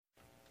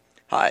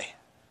Hi,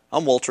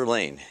 I'm Walter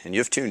Lane, and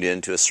you've tuned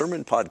in to a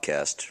sermon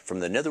podcast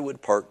from the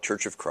Netherwood Park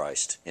Church of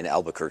Christ in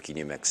Albuquerque,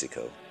 New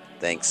Mexico.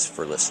 Thanks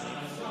for listening.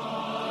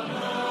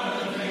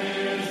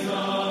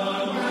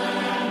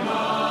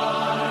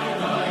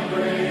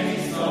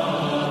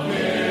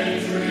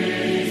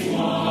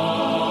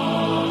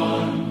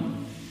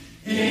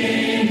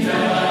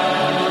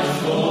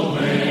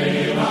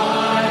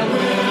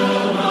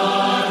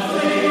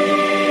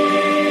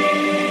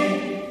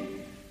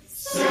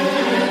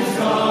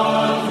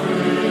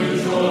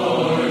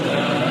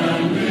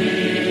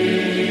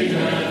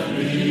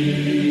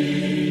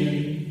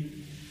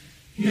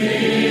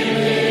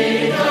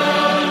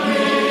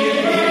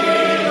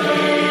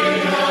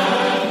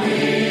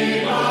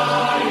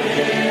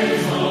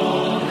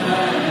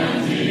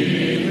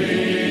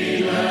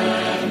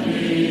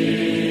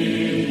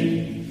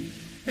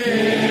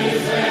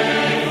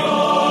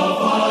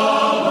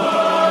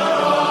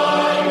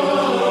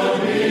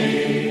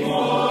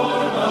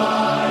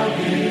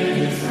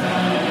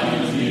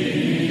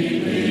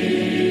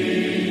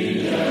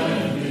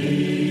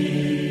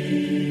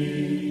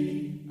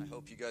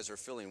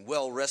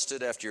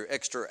 After your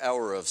extra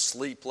hour of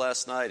sleep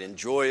last night,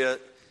 enjoy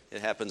it.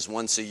 It happens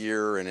once a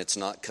year and it's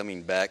not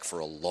coming back for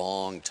a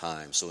long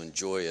time, so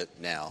enjoy it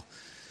now.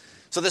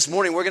 So this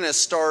morning we're going to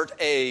start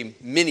a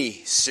mini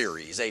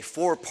series, a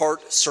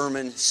 4-part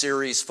sermon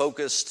series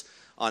focused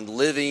on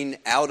living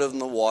out on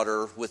the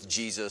water with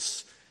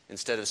Jesus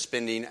instead of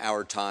spending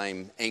our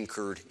time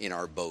anchored in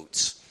our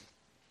boats.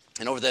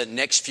 And over the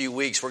next few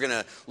weeks we're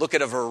going to look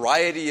at a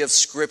variety of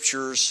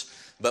scriptures,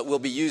 but we'll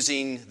be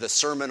using the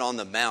Sermon on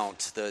the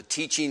Mount, the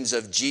teachings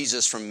of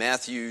Jesus from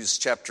Matthew's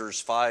chapters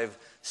 5,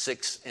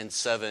 6, and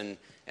 7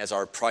 as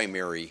our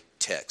primary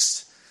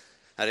text.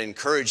 I'd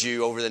encourage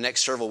you over the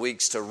next several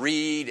weeks to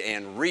read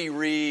and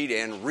reread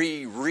and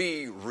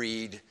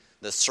reread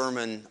the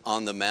Sermon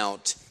on the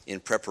Mount in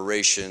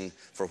preparation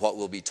for what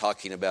we'll be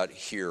talking about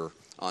here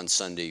on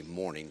Sunday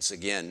mornings.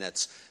 Again,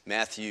 that's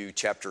Matthew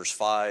chapters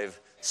 5,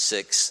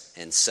 6,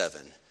 and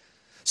 7.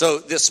 So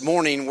this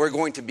morning, we're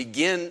going to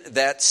begin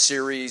that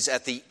series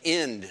at the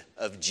end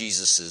of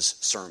Jesus'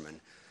 sermon.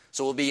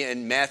 So we'll be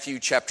in Matthew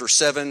chapter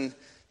 7,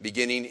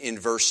 beginning in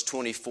verse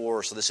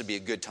 24. So this would be a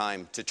good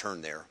time to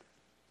turn there.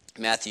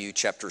 Matthew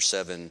chapter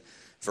 7,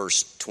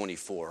 verse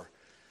 24.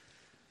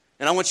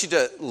 And I want you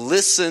to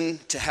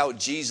listen to how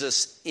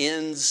Jesus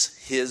ends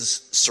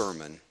his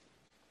sermon.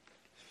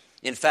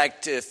 In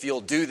fact, if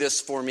you'll do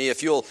this for me,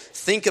 if you'll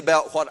think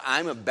about what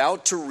I'm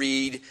about to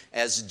read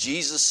as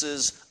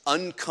Jesus'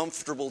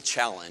 uncomfortable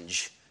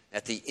challenge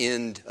at the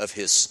end of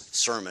his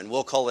sermon.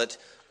 We'll call it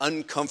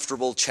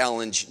uncomfortable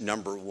challenge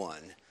number 1,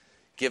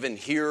 given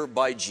here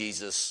by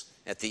Jesus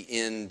at the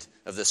end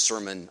of the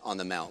Sermon on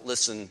the Mount.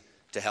 Listen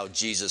to how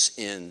Jesus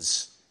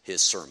ends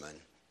his sermon.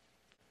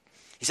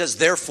 He says,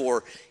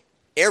 "Therefore,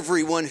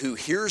 everyone who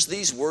hears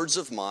these words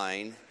of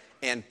mine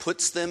and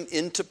puts them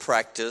into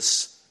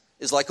practice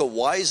is like a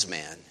wise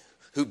man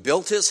who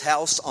built his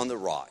house on the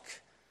rock.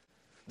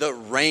 The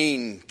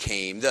rain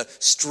came, the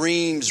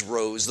streams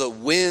rose, the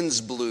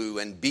winds blew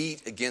and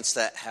beat against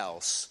that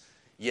house,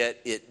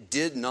 yet it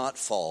did not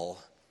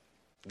fall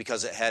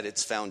because it had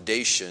its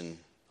foundation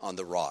on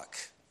the rock.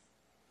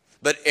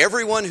 But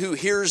everyone who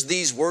hears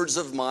these words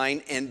of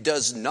mine and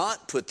does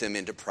not put them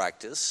into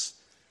practice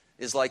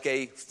is like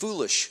a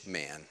foolish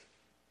man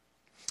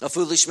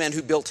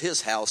who built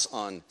his house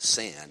on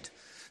sand.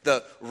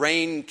 The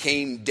rain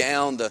came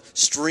down, the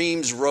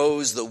streams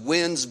rose, the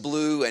winds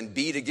blew and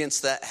beat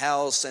against that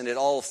house, and it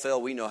all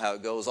fell. We know how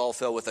it goes. All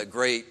fell with a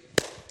great,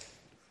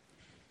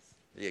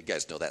 you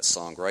guys know that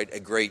song, right? A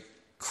great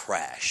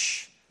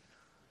crash."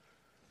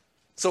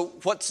 So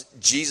what's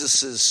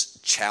Jesus'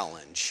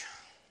 challenge?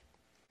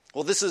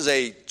 Well, this is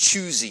a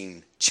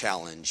choosing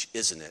challenge,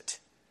 isn't it?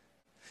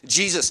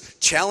 Jesus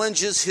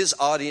challenges his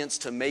audience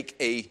to make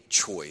a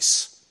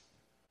choice.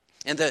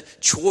 And the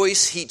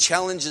choice he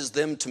challenges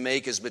them to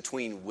make is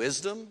between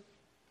wisdom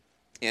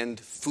and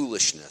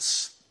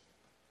foolishness.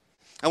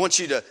 I want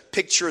you to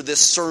picture this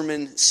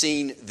sermon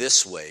scene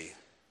this way.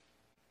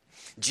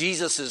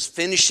 Jesus is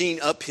finishing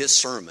up his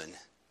sermon.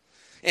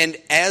 And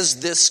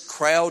as this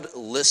crowd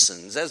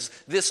listens, as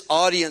this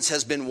audience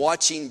has been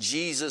watching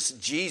Jesus,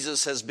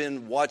 Jesus has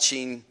been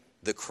watching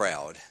the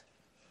crowd.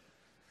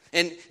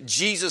 And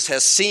Jesus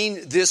has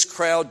seen this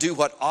crowd do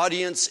what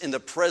audience in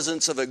the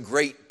presence of a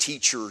great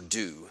teacher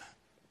do.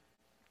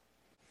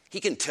 He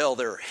can tell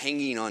they're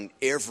hanging on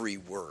every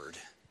word.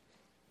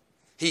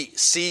 He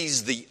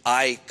sees the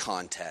eye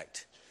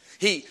contact.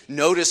 He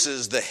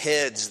notices the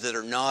heads that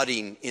are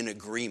nodding in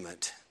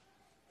agreement.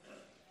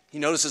 He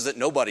notices that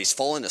nobody's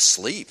fallen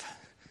asleep.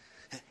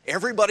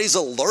 Everybody's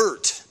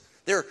alert.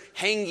 They're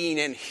hanging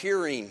and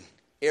hearing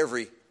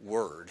every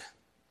word.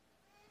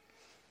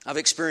 I've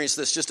experienced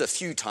this just a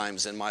few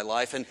times in my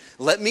life, and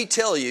let me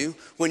tell you,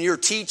 when you're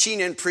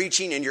teaching and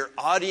preaching and your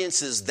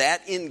audience is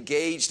that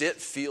engaged, it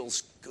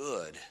feels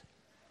good.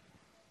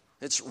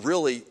 It's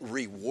really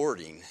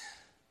rewarding.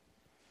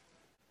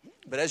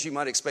 But as you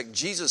might expect,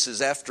 Jesus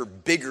is after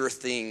bigger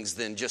things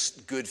than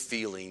just good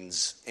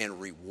feelings and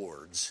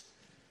rewards.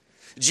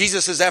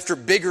 Jesus is after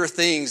bigger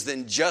things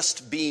than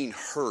just being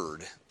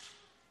heard.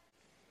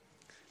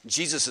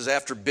 Jesus is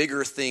after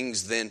bigger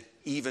things than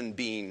even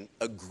being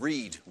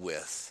agreed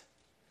with.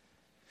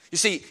 You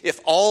see, if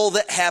all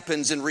that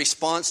happens in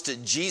response to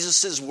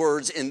Jesus'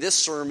 words in this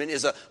sermon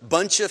is a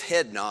bunch of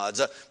head nods,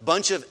 a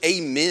bunch of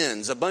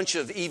amens, a bunch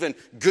of even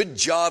good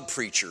job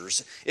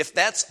preachers, if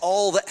that's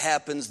all that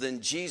happens, then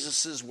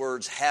Jesus'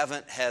 words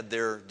haven't had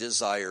their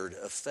desired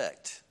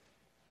effect.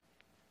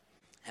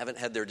 Haven't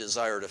had their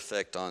desired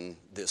effect on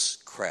this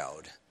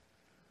crowd.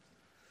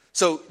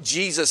 So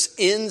Jesus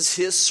ends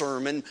his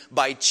sermon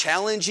by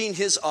challenging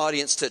his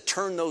audience to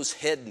turn those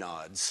head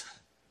nods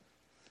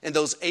and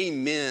those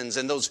amens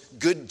and those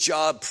good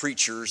job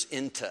preachers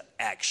into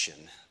action.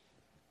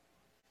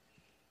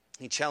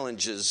 He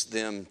challenges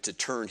them to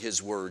turn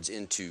his words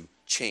into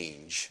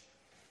change.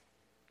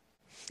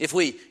 If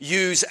we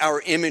use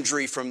our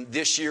imagery from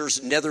this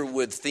year's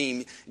Netherwood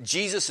theme,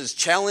 Jesus is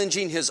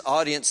challenging his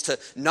audience to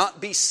not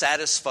be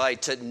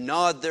satisfied, to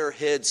nod their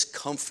heads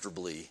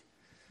comfortably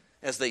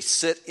as they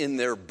sit in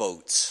their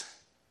boats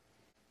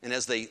and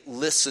as they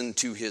listen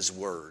to his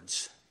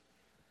words.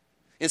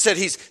 Instead,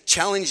 he's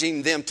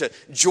challenging them to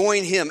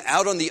join him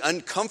out on the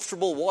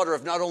uncomfortable water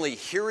of not only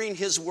hearing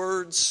his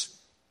words,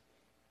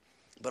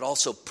 but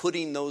also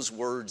putting those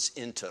words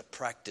into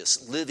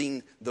practice,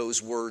 living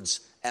those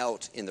words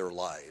out in their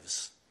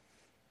lives.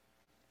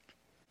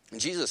 And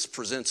Jesus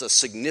presents a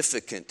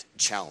significant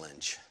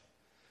challenge.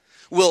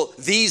 Will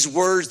these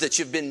words that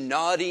you've been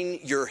nodding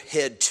your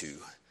head to,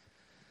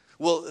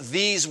 will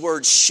these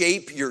words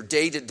shape your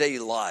day-to-day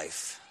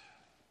life?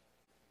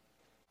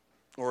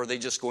 Or are they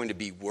just going to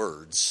be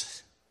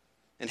words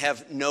and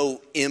have no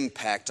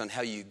impact on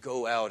how you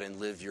go out and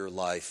live your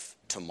life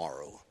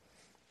tomorrow?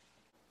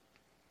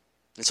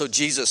 And so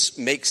Jesus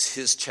makes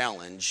his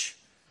challenge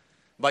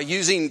by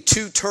using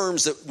two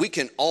terms that we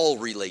can all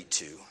relate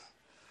to: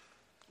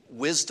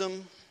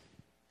 wisdom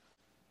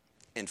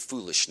and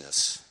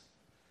foolishness.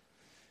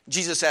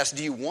 Jesus asked,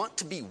 do you want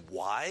to be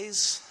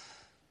wise?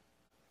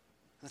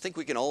 I think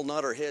we can all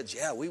nod our heads,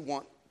 yeah, we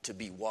want to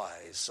be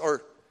wise.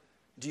 Or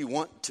do you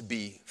want to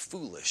be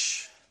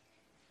foolish?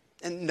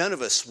 And none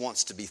of us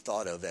wants to be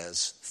thought of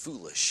as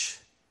foolish.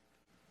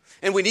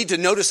 And we need to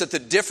notice that the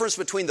difference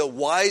between the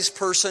wise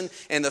person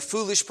and the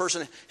foolish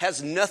person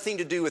has nothing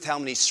to do with how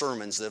many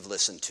sermons they've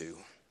listened to.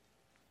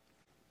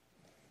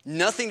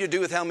 Nothing to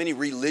do with how many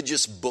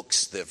religious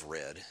books they've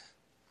read.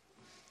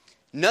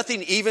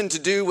 Nothing even to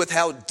do with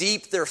how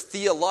deep their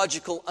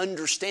theological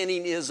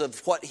understanding is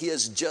of what he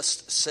has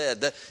just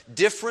said. The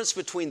difference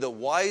between the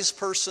wise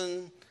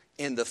person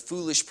and the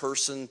foolish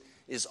person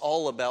is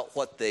all about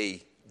what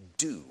they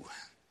do.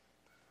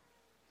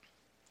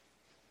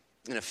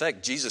 In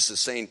effect, Jesus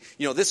is saying,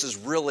 this is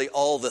really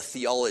all the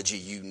theology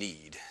you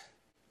need.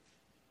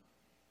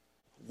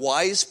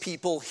 Wise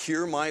people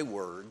hear my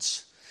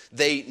words,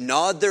 they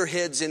nod their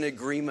heads in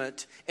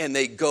agreement, and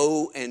they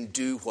go and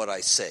do what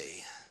I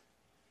say.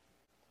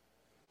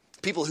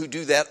 People who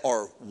do that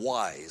are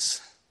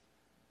wise.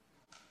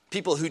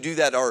 People who do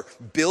that are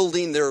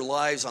building their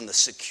lives on the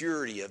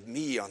security of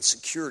me, on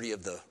security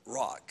of the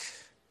rock.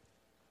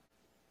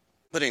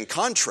 But in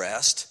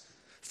contrast,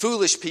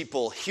 foolish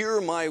people hear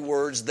my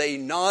words, they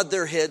nod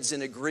their heads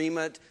in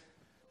agreement,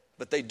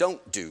 but they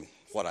don't do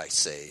what I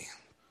say.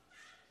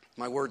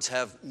 My words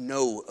have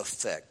no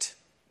effect.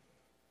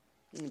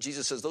 And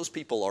Jesus says those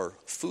people are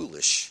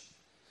foolish.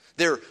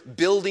 They're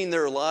building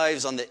their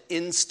lives on the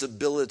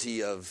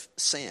instability of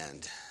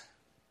sand.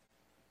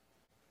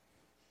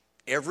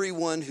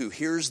 Everyone who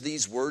hears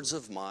these words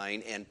of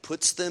mine and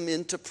puts them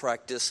into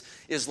practice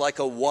is like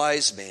a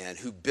wise man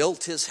who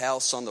built his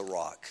house on the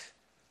rock.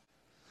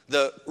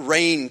 The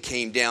rain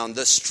came down,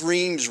 the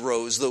streams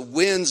rose, the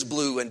winds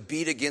blew and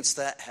beat against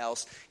that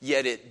house,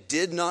 yet it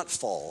did not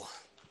fall.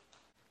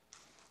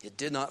 It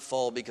did not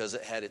fall because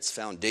it had its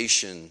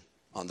foundation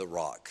on the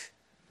rock.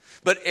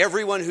 But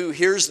everyone who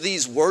hears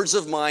these words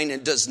of mine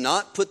and does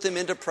not put them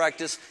into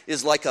practice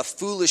is like a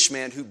foolish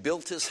man who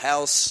built his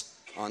house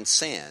on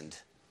sand.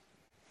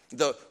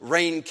 The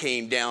rain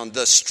came down,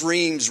 the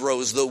streams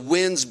rose, the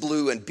winds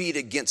blew and beat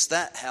against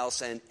that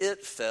house, and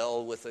it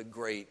fell with a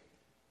great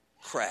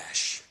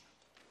crash.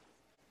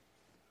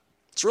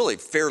 It's really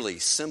fairly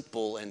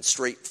simple and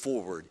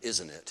straightforward,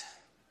 isn't it?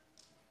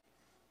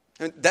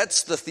 And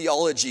that's the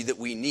theology that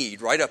we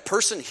need, right? A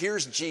person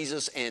hears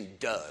Jesus and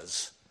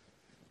does.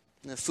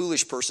 And a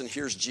foolish person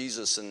hears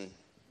Jesus and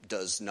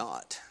does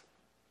not.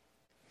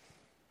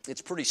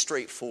 It's pretty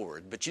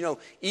straightforward. But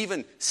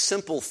even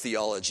simple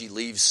theology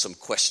leaves some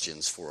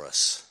questions for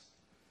us.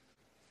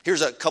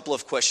 Here's a couple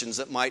of questions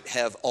that might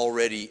have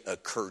already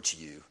occurred to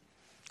you.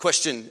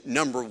 Question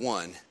number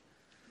one.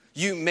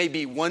 You may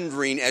be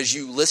wondering as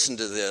you listen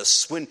to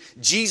this, when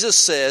Jesus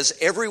says,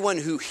 everyone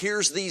who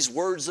hears these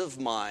words of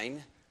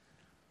mine,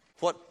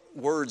 what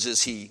words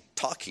is he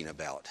talking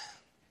about?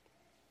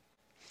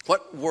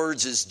 What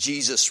words is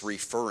Jesus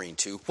referring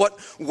to? What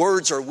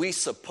words are we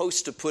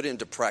supposed to put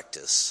into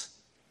practice?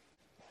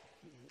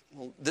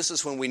 Well, this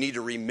is when we need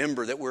to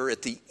remember that we're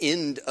at the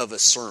end of a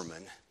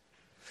sermon.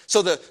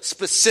 So the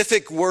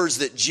specific words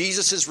that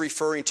Jesus is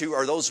referring to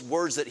are those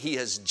words that he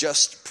has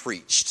just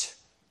preached.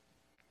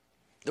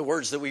 The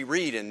words that we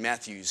read in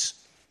Matthew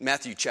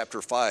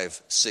chapter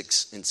 5,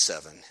 6, and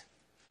 7.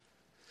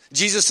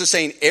 Jesus is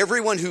saying,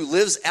 everyone who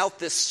lives out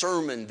this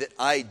sermon that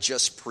I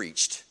just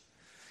preached,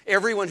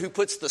 everyone who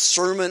puts the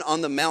Sermon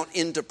on the Mount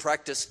into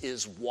practice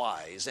is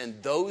wise,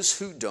 and those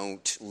who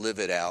don't live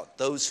it out,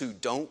 those who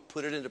don't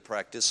put it into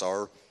practice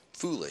are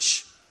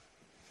foolish.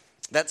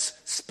 That's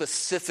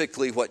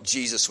specifically what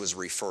Jesus was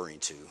referring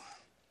to.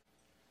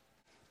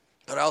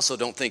 But I also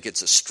don't think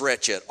it's a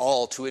stretch at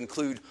all to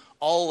include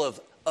all of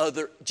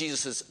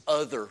Jesus'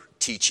 other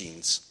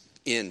teachings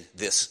in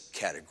this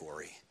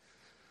category.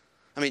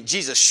 I mean,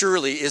 Jesus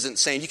surely isn't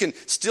saying you can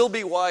still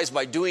be wise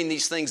by doing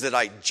these things that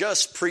I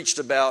just preached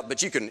about,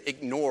 but you can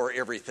ignore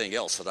everything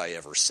else that I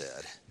ever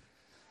said.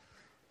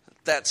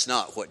 That's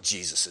not what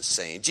Jesus is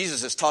saying.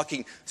 Jesus is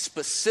talking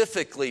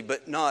specifically,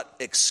 but not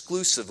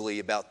exclusively,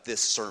 about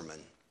this sermon,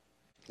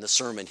 the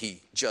sermon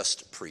he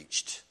just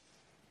preached.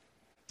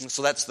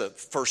 So that's the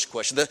first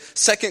question. The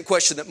second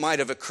question that might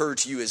have occurred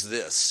to you is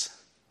this: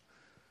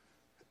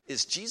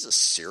 is Jesus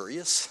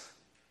serious?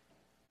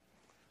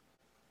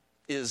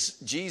 Is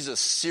Jesus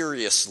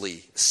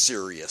seriously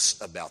serious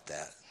about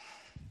that?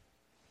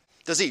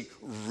 Does he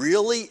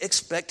really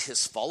expect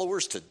his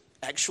followers to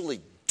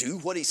actually do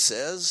what he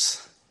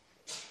says?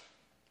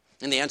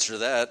 And the answer to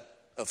that,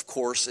 of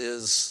course,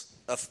 is,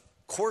 of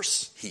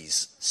course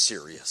he's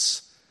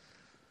serious.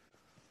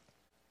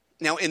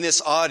 Now, in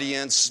this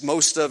audience,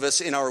 most of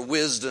us in our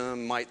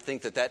wisdom might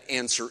think that that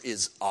answer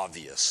is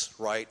obvious,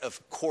 right?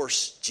 Of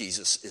course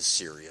Jesus is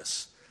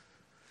serious.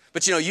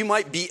 But you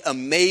might be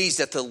amazed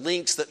at the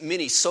lengths that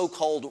many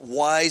so-called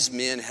wise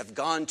men have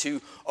gone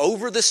to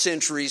over the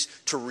centuries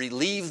to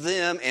relieve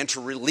them and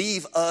to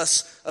relieve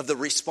us of the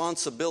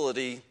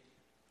responsibility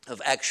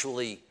of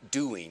actually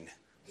doing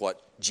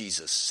what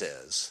Jesus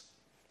says.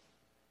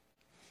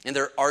 And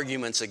their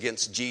arguments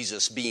against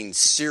Jesus being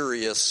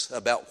serious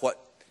about what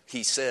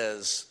he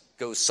says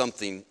goes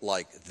something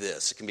like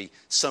this. It can be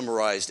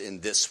summarized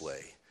in this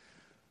way.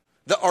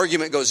 The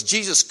argument goes,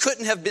 Jesus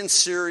couldn't have been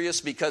serious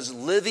because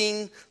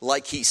living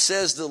like he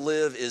says to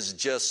live is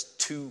just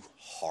too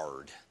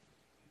hard.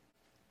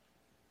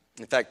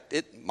 In fact,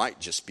 it might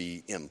just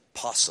be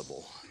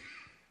impossible.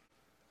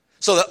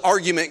 So the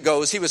argument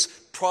goes, he was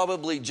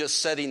probably just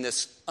setting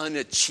this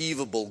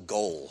unachievable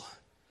goal.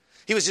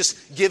 He was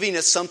just giving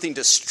us something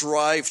to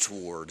strive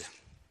toward.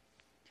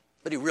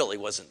 But he really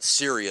wasn't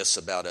serious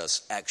about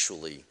us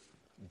actually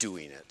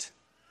doing it.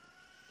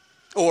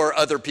 Or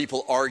other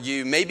people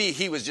argue, maybe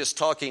he was just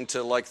talking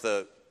to like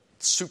the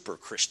super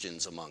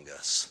Christians among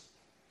us.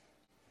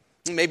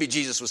 Maybe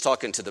Jesus was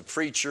talking to the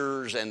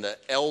preachers and the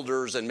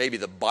elders and maybe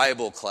the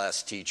Bible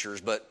class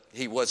teachers, but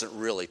he wasn't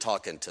really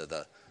talking to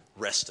the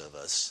rest of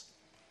us.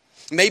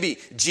 Maybe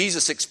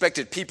Jesus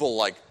expected people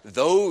like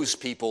those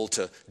people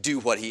to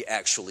do what he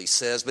actually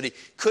says, but he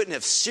couldn't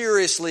have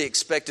seriously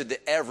expected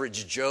the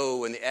average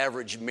Joe and the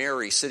average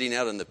Mary sitting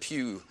out in the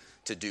pew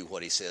to do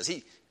what he says.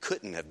 He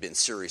couldn't have been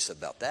serious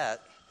about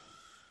that,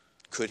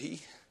 could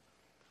he?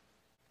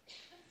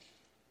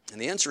 And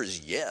the answer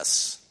is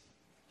yes.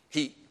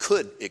 He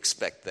could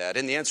expect that.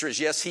 And the answer is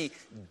yes, he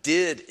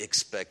did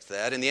expect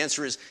that. And the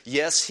answer is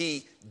yes,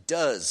 he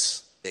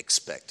does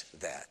expect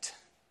that.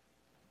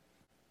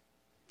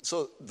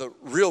 So the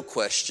real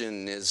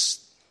question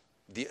is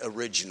the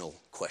original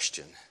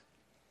question.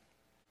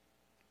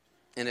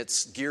 And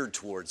it's geared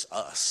towards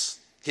us,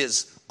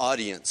 his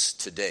audience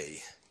today.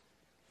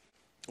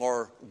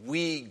 Are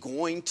we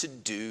going to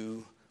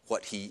do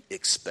what he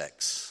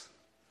expects?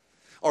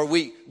 Are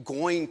we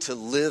going to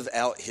live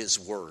out his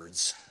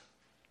words?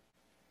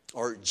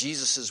 Are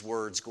Jesus'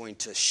 words going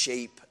to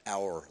shape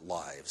our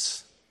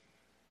lives?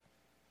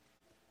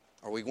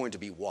 Are we going to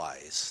be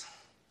wise?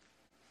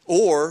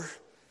 Or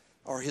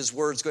are his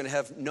words going to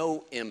have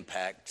no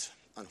impact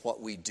on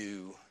what we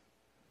do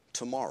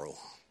tomorrow?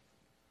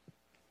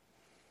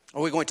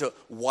 Are we going to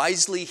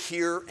wisely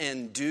hear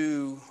and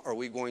do? Or are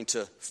we going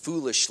to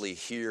foolishly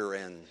hear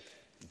and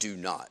do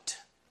not?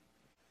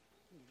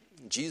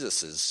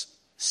 Jesus is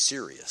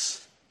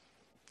serious.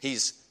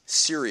 He's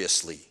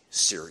seriously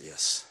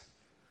serious.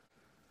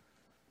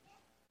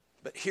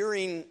 But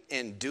hearing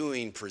and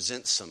doing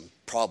presents some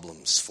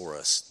problems for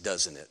us,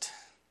 doesn't it?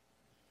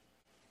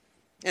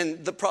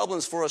 And the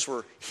problems for us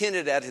were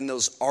hinted at in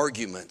those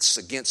arguments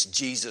against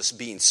Jesus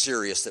being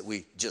serious that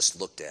we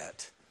just looked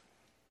at.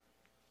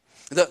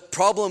 The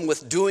problem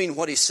with doing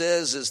what he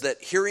says is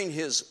that hearing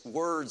his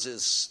words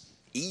is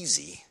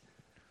easy,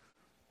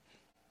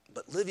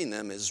 but living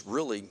them is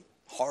really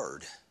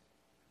hard.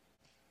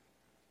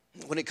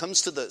 When it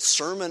comes to the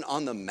Sermon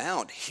on the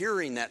Mount,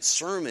 hearing that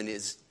sermon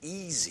is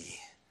easy.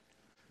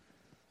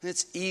 And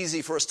it's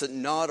easy for us to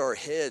nod our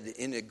head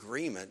in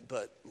agreement,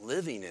 but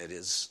living it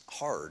is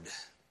hard.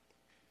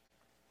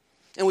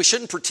 And we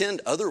shouldn't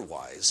pretend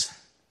otherwise.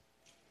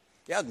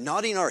 Yeah,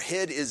 nodding our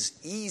head is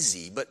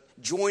easy, but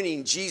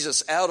joining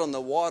Jesus out on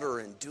the water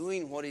and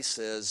doing what he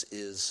says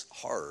is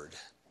hard.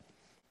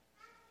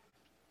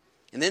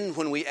 And then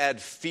when we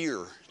add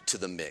fear to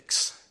the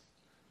mix,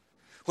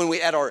 when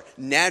we add our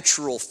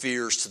natural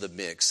fears to the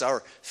mix,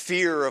 our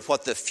fear of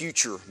what the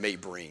future may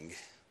bring,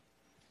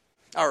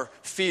 our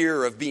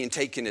fear of being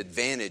taken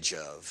advantage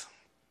of,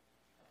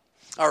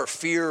 our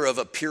fear of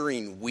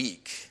appearing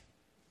weak,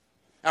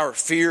 our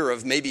fear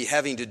of maybe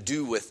having to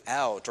do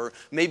without, or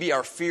maybe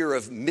our fear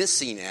of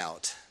missing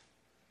out,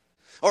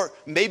 or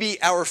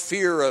maybe our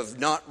fear of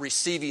not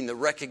receiving the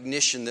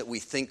recognition that we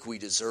think we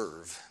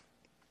deserve,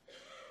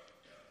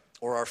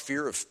 or our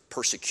fear of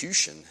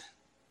persecution,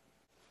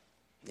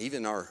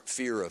 even our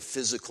fear of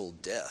physical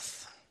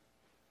death.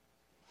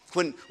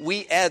 When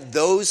we add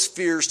those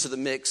fears to the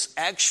mix,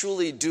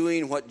 actually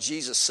doing what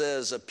Jesus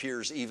says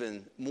appears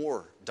even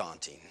more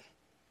daunting.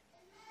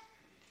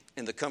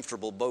 And the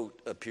comfortable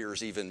boat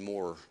appears even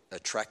more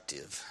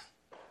attractive.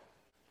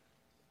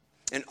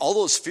 And all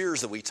those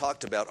fears that we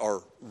talked about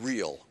are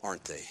real,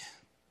 aren't they?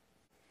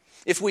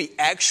 If we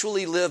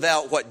actually live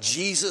out what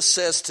Jesus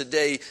says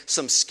today,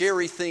 some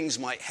scary things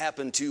might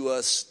happen to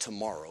us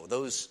tomorrow.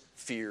 Those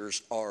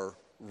fears are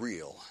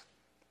real.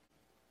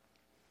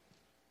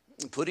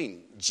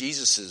 Putting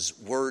Jesus'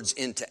 words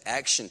into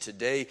action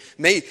today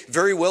may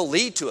very well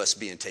lead to us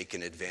being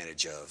taken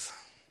advantage of.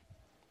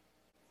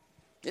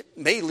 It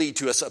may lead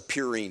to us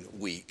appearing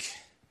weak.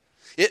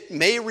 It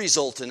may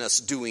result in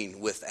us doing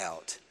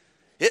without.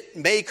 It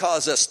may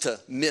cause us to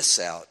miss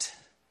out.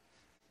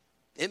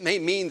 It may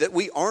mean that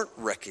we aren't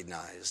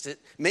recognized. It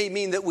may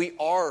mean that we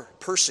are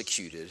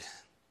persecuted.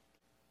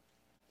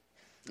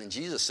 And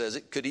Jesus says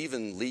it could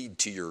even lead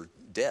to your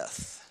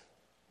death.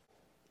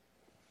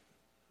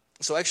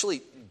 So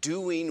actually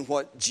doing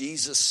what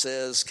Jesus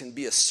says can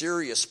be a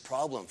serious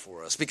problem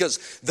for us because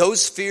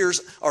those fears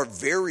are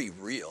very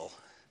real.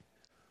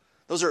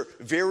 Those are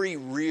very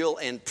real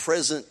and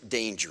present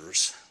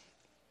dangers.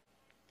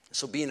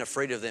 So being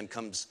afraid of them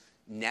comes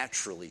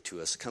naturally to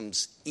us,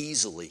 comes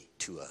easily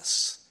to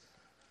us.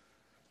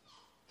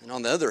 And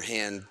on the other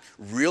hand,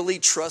 really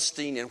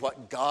trusting in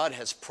what God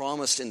has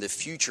promised in the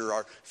future,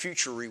 our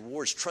future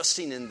rewards,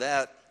 trusting in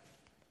that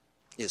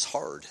is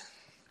hard.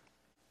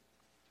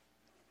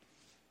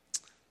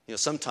 You know,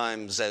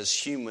 sometimes as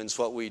humans,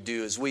 what we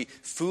do is we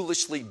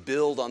foolishly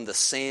build on the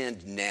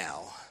sand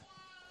now.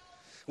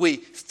 We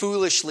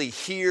foolishly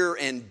hear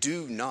and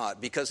do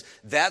not because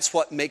that's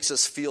what makes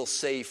us feel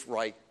safe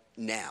right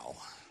now.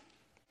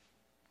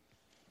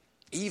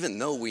 Even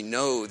though we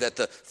know that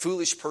the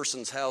foolish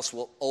person's house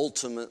will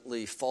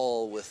ultimately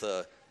fall with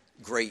a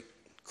great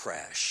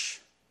crash.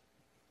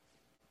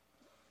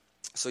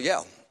 So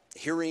yeah,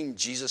 hearing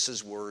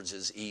Jesus' words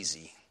is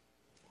easy.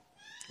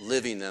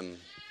 Living them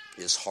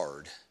is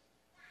hard.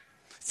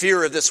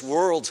 Fear of this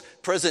world's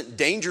present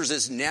dangers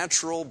is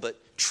natural, but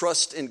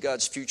trust in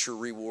God's future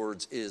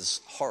rewards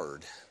is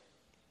hard.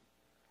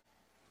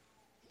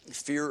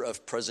 Fear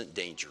of present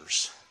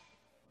dangers.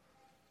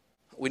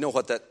 We know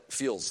what that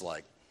feels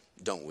like,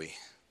 don't we?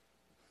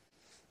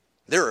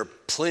 There are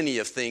plenty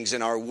of things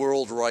in our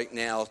world right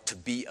now to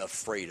be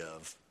afraid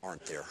of,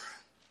 aren't there?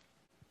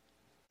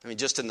 I mean,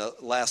 just in the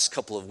last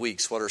couple of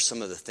weeks, what are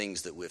some of the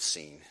things that we've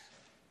seen?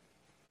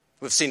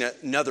 We've seen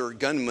another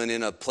gunman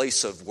in a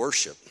place of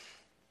worship.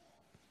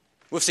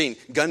 We've seen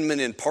gunmen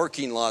in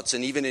parking lots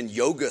and even in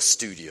yoga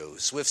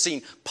studios. We've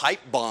seen pipe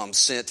bombs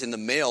sent in the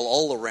mail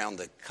all around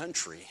the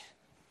country.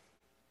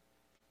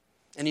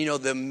 And you know,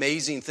 the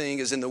amazing thing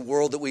is in the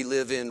world that we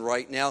live in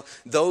right now,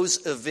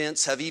 those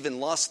events have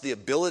even lost the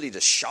ability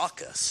to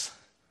shock us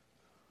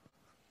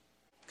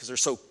because they're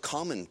so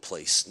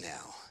commonplace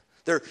now.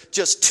 They're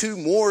just two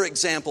more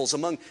examples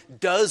among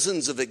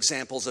dozens of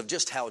examples of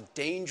just how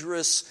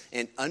dangerous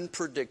and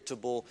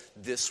unpredictable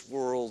this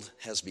world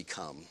has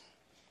become.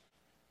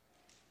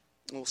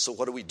 Well, so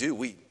what do?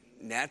 We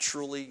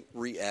naturally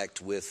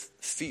react with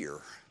fear.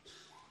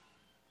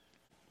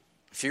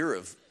 Fear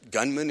of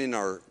gunmen in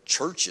our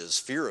churches,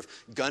 fear of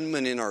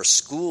gunmen in our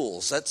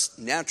schools. That's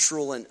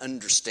natural and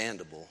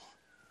understandable.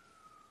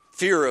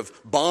 Fear of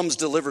bombs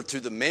delivered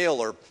through the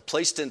mail or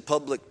placed in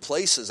public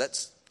places.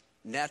 That's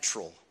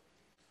natural.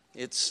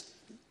 It's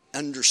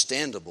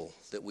understandable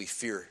that we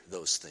fear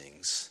those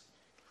things.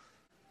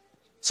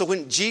 So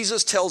when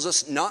Jesus tells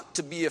us not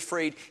to be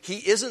afraid, he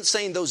isn't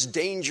saying those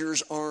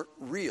dangers aren't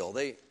real.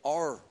 They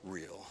are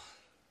real.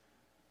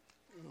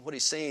 What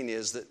he's saying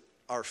is that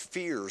our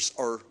fears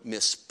are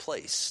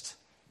misplaced.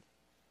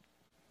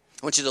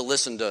 I want you to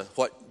listen to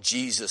what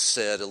Jesus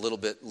said a little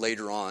bit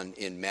later on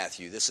in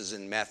Matthew. This is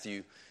in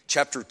Matthew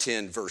chapter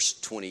 10, verse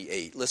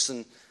 28.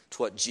 Listen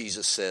to what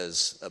Jesus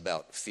says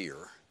about fear.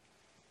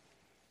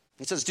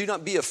 He says, "Do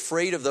not be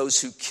afraid of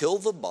those who kill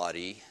the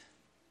body,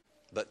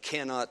 but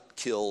cannot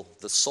kill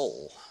the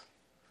soul.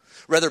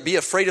 Rather, be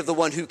afraid of the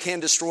one who can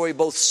destroy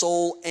both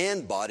soul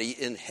and body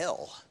in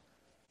hell.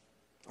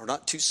 Are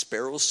not two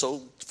sparrows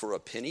sold for a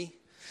penny?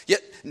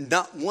 Yet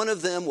not one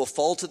of them will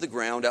fall to the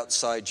ground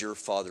outside your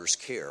Father's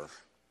care.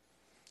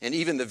 And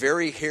even the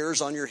very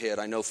hairs on your head,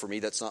 I know for me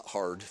that's not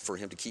hard for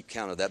him to keep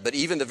count of that, but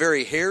even the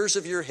very hairs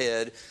of your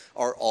head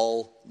are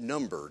all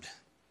numbered.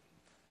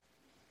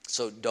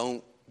 So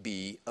don't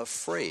be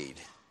afraid.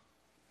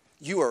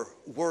 You are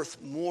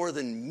worth more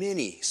than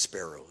many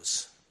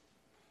sparrows.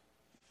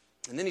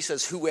 And then he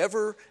says,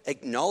 whoever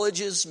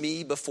acknowledges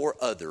me before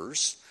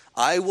others,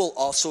 I will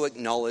also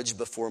acknowledge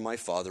before my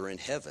Father in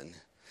heaven.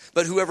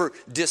 But whoever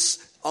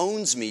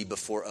disowns me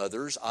before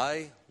others,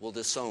 I will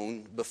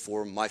disown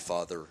before my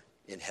Father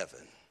in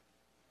heaven.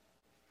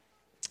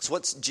 So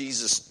what's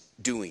Jesus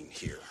doing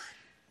here?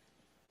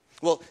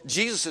 Well,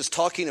 Jesus is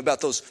talking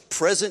about those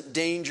present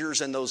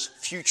dangers and those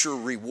future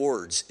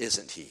rewards,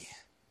 isn't he?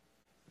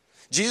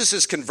 Jesus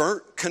is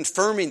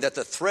confirming that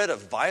the threat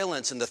of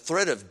violence and the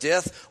threat of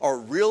death are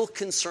real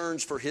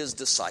concerns for his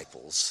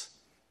disciples.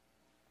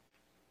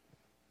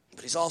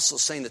 But he's also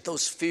saying that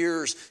those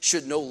fears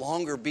should no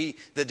longer be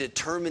the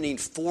determining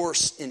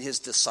force in his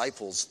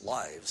disciples'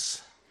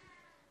 lives.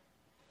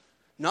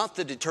 Not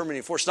the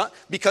determining force, not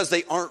because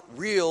they aren't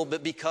real,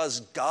 but because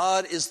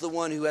God is the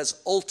one who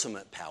has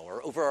ultimate power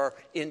over our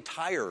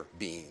entire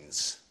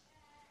beings,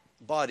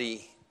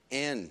 body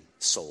and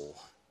soul.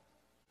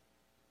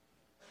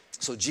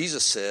 So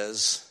Jesus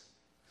says,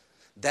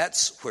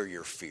 that's where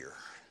your fear,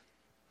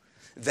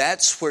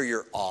 that's where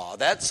your awe,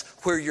 that's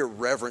where your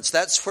reverence,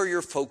 that's where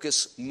your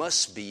focus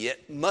must be.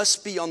 It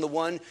must be on the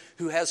one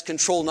who has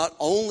control not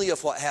only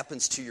of what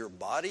happens to your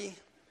body,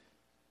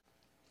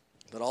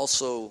 but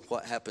also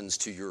what happens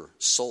to your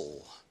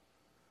soul.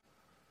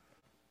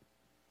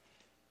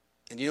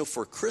 And you know,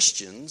 for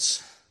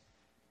Christians,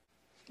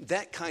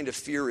 that kind of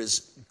fear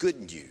is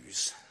good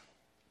news.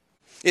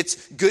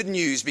 It's good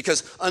news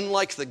because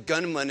unlike the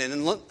gunman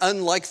and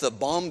unlike the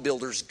bomb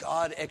builders,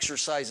 God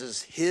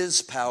exercises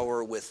his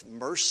power with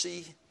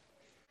mercy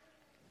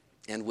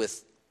and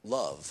with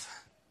love.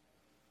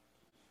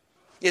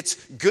 It's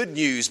good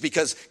news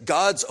because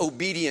God's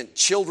obedient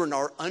children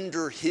are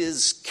under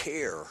his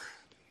care.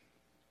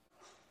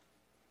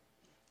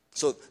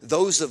 So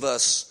those of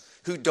us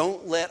who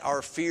don't let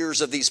our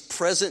fears of these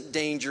present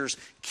dangers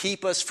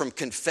keep us from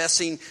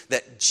confessing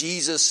that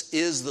Jesus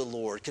is the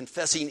Lord,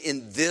 confessing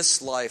in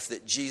this life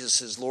that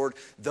Jesus is Lord,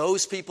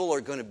 those people are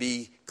going to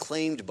be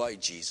claimed by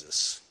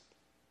Jesus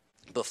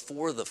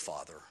before the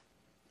Father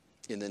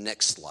in the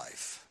next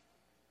life.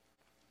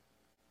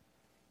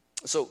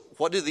 So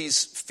what do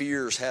these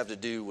fears have to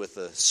do with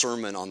the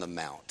Sermon on the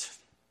Mount?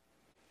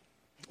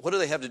 What do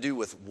they have to do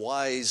with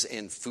wise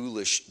and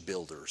foolish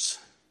builders?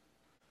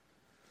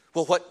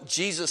 Well, what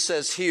Jesus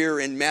says here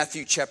in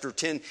Matthew chapter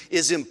 10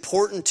 is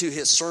important to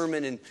his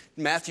sermon in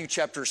Matthew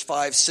chapters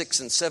 5, 6,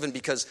 and 7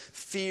 because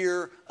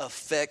fear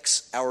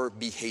affects our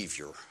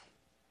behavior.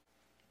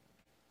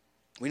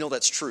 We know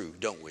that's true,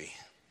 don't we?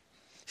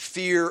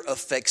 Fear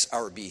affects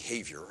our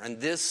behavior, and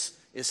this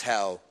is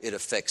how it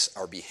affects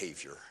our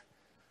behavior.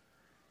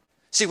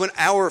 See, when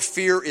our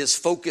fear is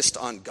focused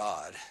on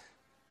God,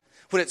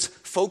 when it's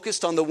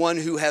focused on the one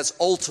who has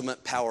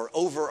ultimate power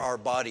over our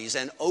bodies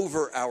and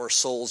over our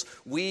souls,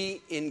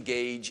 we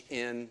engage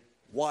in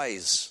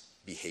wise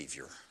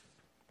behavior.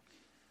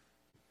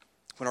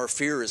 When our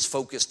fear is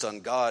focused on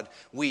God,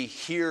 we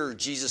hear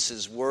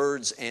Jesus'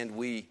 words and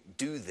we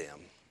do them.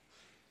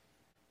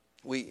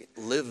 We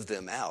live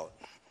them out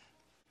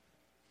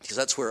because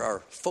that's where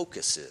our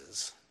focus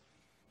is.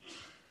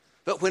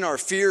 But when our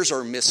fears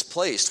are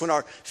misplaced, when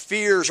our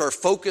fears are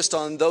focused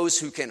on those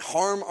who can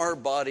harm our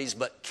bodies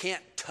but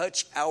can't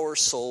touch our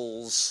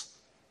souls,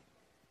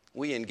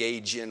 we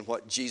engage in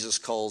what Jesus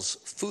calls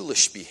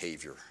foolish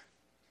behavior.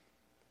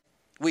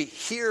 We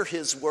hear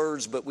his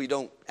words, but we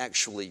don't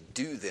actually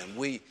do them.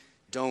 We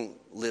don't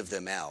live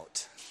them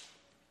out.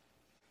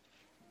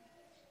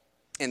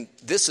 And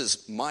this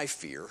is my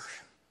fear.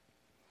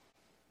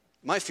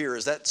 My fear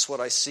is that's what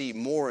I see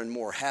more and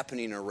more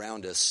happening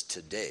around us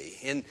today.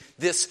 In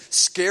this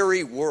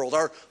scary world,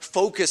 our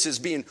focus is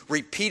being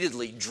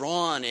repeatedly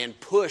drawn and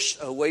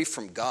pushed away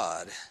from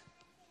God.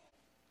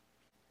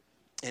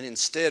 And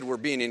instead, we're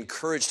being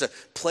encouraged to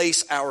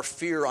place our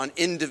fear on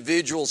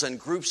individuals and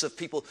groups of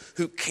people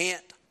who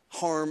can't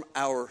harm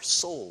our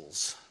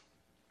souls,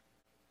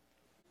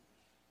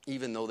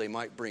 even though they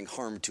might bring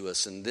harm to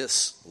us in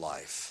this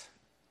life.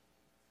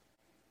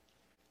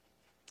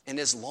 And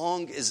as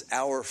long as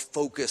our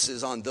focus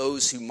is on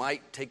those who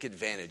might take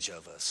advantage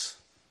of us,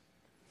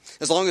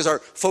 as long as our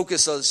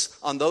focus is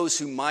on those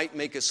who might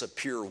make us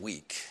appear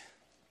weak,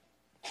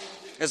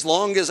 as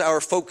long as our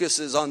focus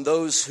is on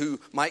those who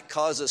might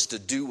cause us to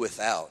do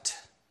without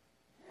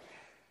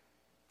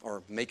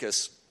or make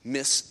us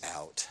miss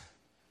out,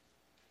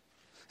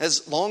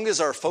 as long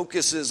as our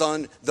focus is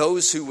on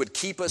those who would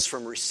keep us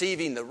from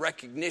receiving the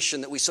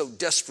recognition that we so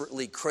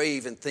desperately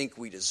crave and think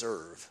we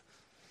deserve,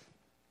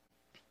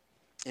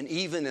 and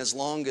even as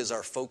long as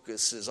our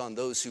focus is on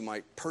those who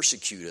might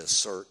persecute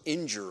us or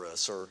injure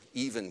us or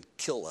even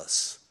kill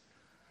us,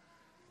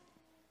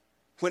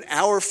 when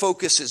our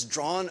focus is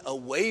drawn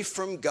away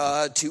from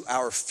God to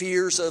our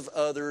fears of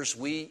others,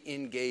 we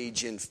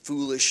engage in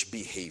foolish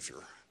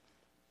behavior.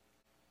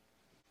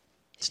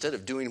 Instead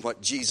of doing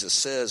what Jesus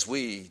says,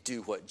 we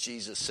do what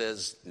Jesus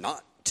says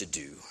not to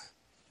do.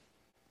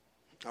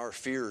 Our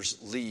fears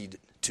lead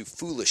to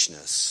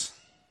foolishness.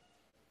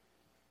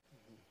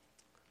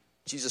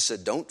 Jesus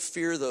said, don't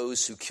fear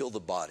those who kill the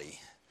body,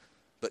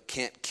 but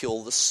can't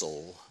kill the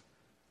soul.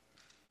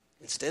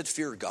 Instead,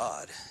 fear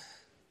God.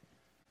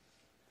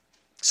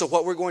 So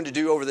what we're going to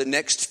do over the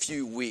next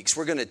few weeks,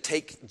 we're going to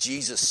take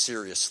Jesus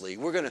seriously.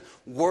 We're going to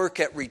work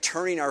at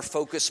returning our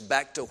focus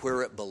back to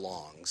where it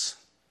belongs.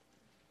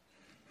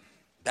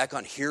 Back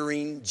on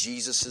hearing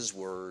Jesus'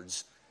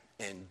 words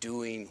and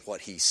doing what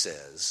he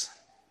says.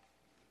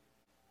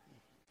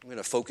 I'm going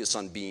to focus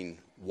on being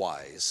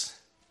wise.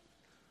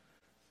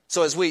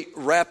 So as we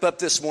wrap up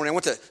this morning, I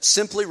want to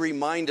simply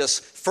remind us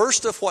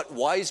first of what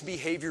wise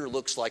behavior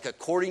looks like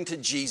according to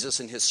Jesus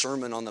in his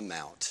Sermon on the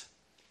Mount.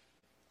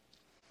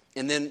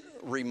 And then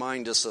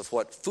remind us of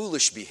what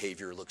foolish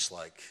behavior looks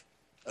like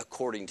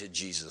according to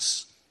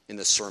Jesus in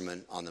the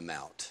Sermon on the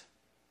Mount.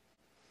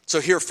 So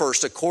here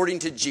first, according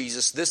to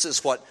Jesus, this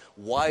is what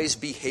wise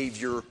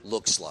behavior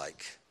looks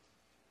like.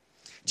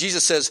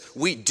 Jesus says,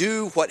 we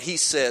do what he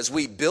says.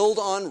 We build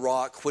on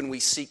rock when we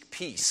seek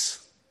peace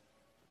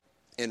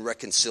and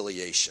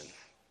reconciliation.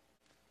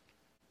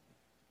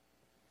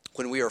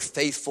 When we are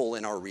faithful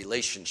in our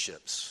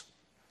relationships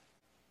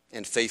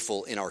and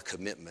faithful in our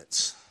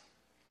commitments.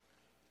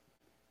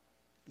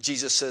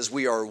 Jesus says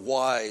we are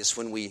wise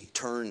when we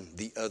turn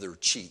the other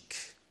cheek.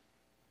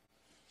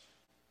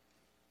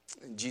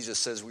 And Jesus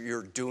says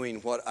you're doing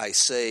what I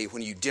say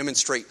when you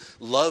demonstrate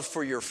love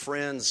for your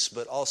friends,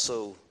 but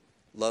also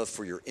love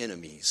for your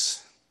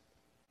enemies.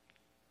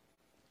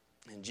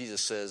 And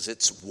Jesus says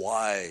it's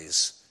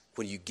wise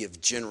when you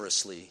give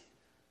generously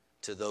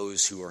to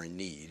those who are in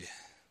need.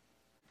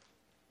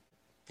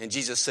 And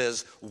Jesus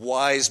says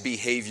wise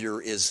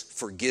behavior is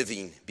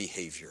forgiving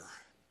behavior.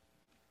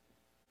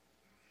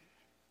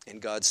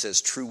 And God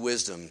says true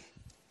wisdom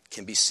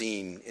can be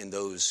seen in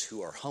those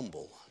who are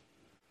humble.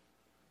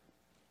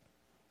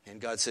 And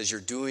God says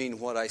you're doing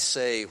what I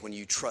say when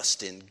you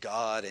trust in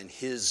God and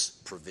his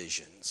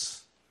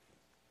provisions.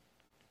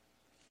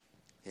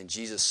 And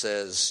Jesus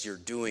says you're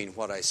doing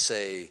what I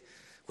say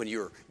when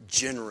you're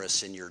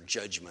generous in your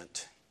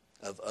judgment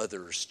of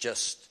others,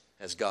 just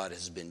as God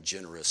has been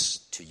generous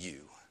to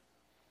you.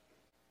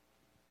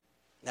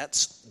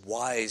 That's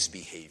wise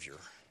behavior.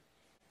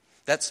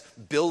 That's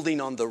building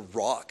on the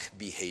rock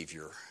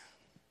behavior.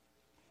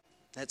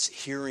 That's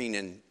hearing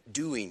and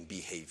doing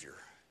behavior.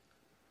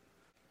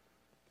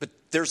 But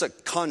there's a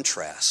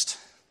contrast.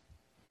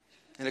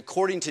 And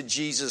according to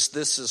Jesus,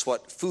 this is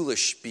what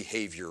foolish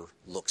behavior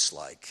looks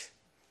like.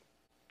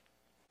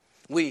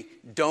 We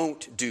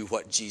don't do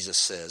what Jesus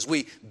says.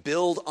 We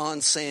build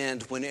on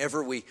sand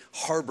whenever we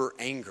harbor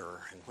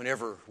anger and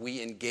whenever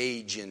we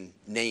engage in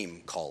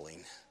name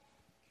calling.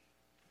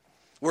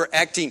 We're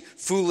acting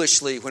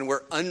foolishly when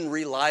we're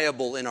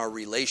unreliable in our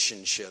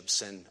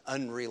relationships and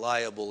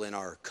unreliable in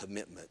our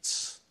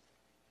commitments.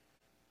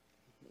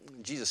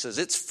 Jesus says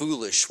it's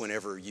foolish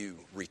whenever you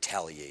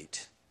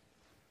retaliate.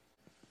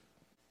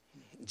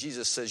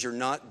 Jesus says you're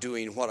not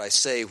doing what I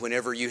say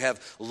whenever you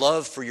have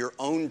love for your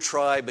own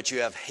tribe, but you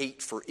have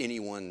hate for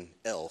anyone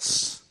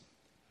else.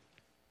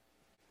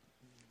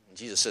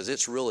 Jesus says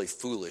it's really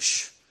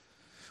foolish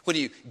when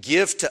you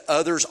give to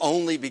others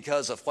only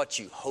because of what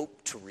you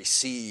hope to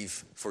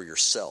receive for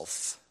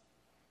yourself.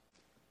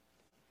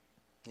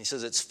 He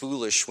says it's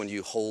foolish when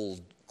you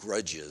hold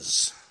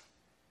grudges.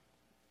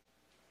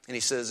 And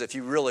he says if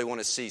you really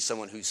want to see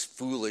someone who's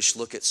foolish,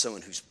 look at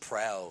someone who's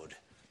proud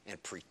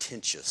and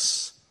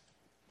pretentious.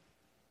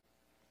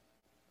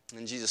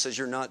 And Jesus says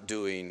you're not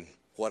doing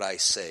what I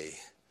say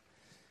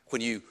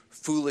when you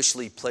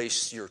foolishly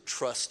place your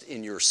trust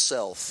in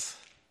yourself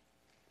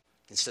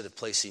instead of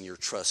placing your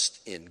trust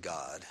in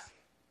God.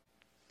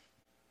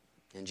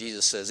 And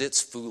Jesus says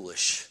it's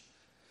foolish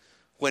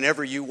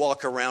whenever you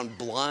walk around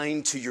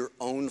blind to your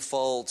own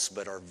faults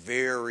but are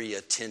very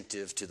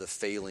attentive to the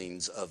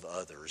failings of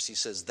others. He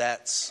says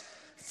that's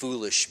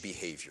foolish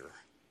behavior.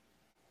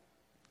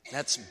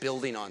 That's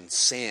building on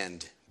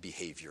sand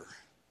behavior.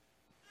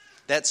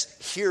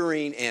 That's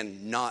hearing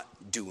and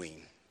not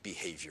doing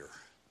behavior.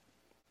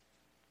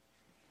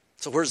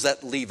 So where does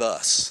that leave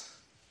us?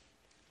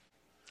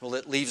 Well,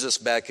 it leaves us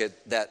back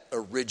at that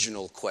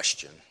original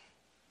question.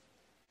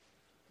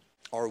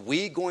 Are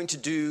we going to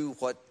do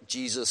what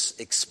Jesus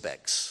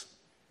expects?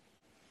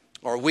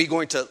 Are we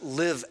going to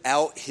live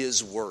out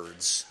his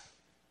words?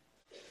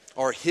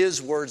 Are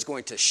his words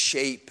going to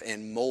shape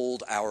and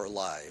mold our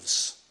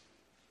lives?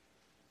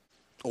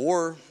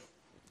 Or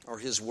are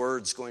his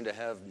words going to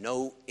have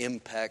no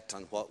impact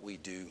on what we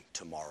do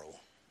tomorrow?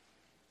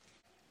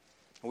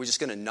 Are we just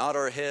going to nod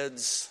our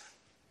heads?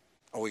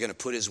 Are we going to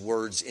put his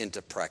words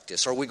into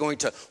practice? Are we going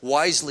to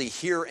wisely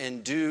hear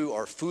and do,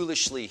 or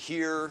foolishly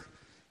hear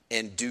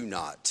and do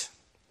not?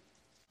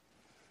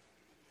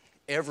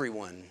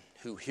 Everyone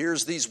who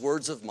hears these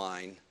words of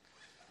mine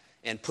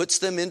and puts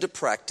them into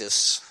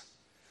practice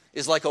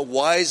is like a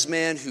wise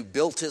man who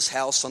built his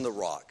house on the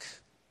rock.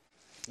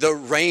 The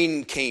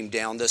rain came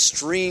down, the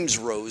streams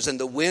rose, and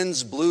the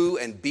winds blew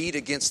and beat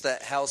against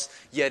that house,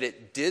 yet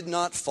it did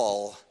not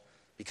fall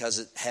because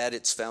it had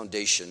its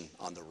foundation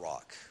on the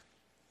rock.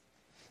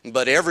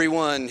 But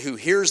everyone who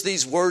hears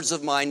these words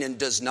of mine and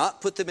does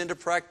not put them into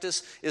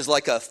practice is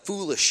like a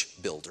foolish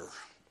builder.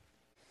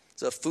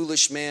 It's a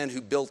foolish man who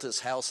built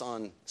his house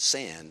on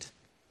sand.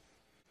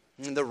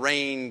 And the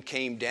rain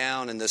came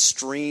down and the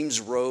streams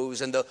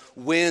rose and the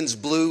winds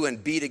blew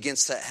and beat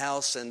against that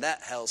house, and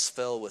that house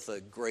fell with a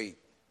great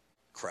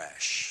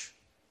crash.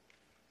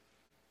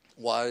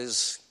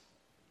 Wise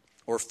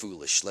or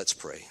foolish? Let's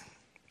pray.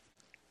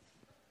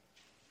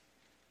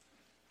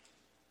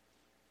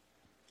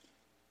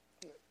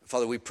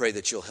 Father, we pray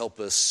that you'll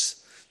help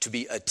us to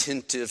be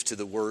attentive to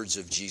the words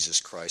of Jesus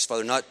Christ.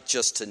 Father, not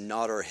just to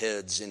nod our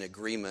heads in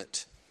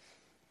agreement,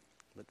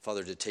 but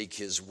Father, to take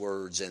his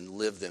words and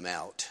live them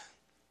out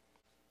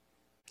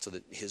so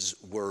that his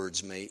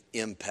words may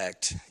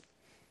impact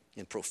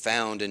in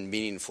profound and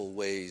meaningful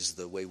ways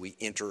the way we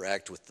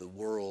interact with the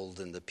world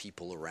and the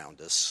people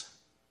around us.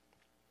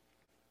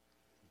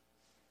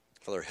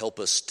 Father, help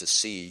us to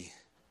see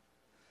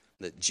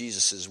that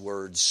Jesus'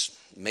 words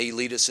may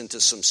lead us into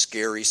some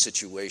scary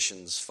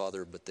situations,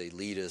 Father, but they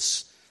lead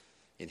us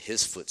in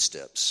his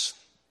footsteps,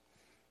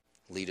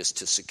 lead us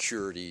to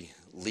security,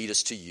 lead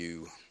us to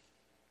you,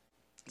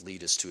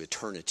 lead us to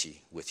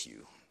eternity with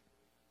you.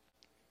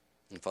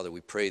 And Father,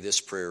 we pray this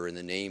prayer in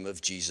the name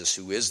of Jesus,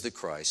 who is the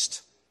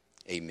Christ.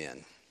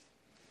 Amen.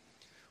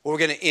 Well, we're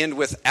going to end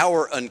with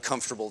our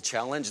uncomfortable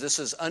challenge. This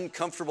is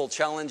uncomfortable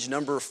challenge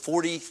number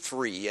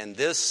 43, and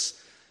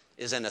this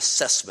is an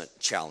assessment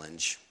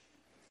challenge.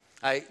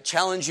 I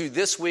challenge you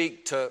this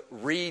week to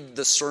read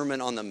the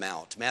Sermon on the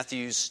Mount,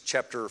 Matthew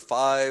chapter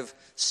 5,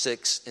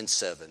 6, and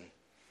 7.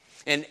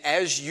 And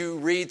as you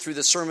read through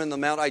the Sermon on the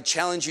Mount, I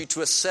challenge you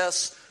to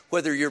assess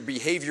whether your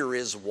behavior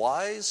is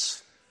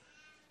wise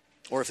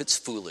or if it's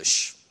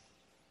foolish.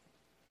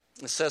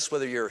 Assess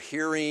whether you're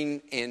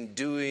hearing and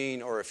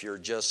doing or if you're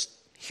just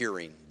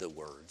hearing the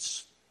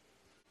words.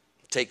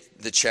 Take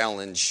the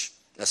challenge,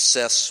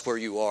 assess where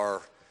you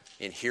are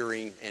in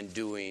hearing and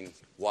doing,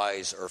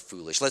 wise or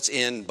foolish. Let's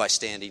end by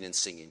standing and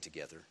singing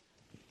together.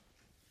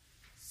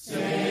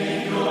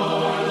 Savior,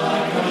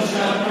 like a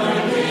shepherd.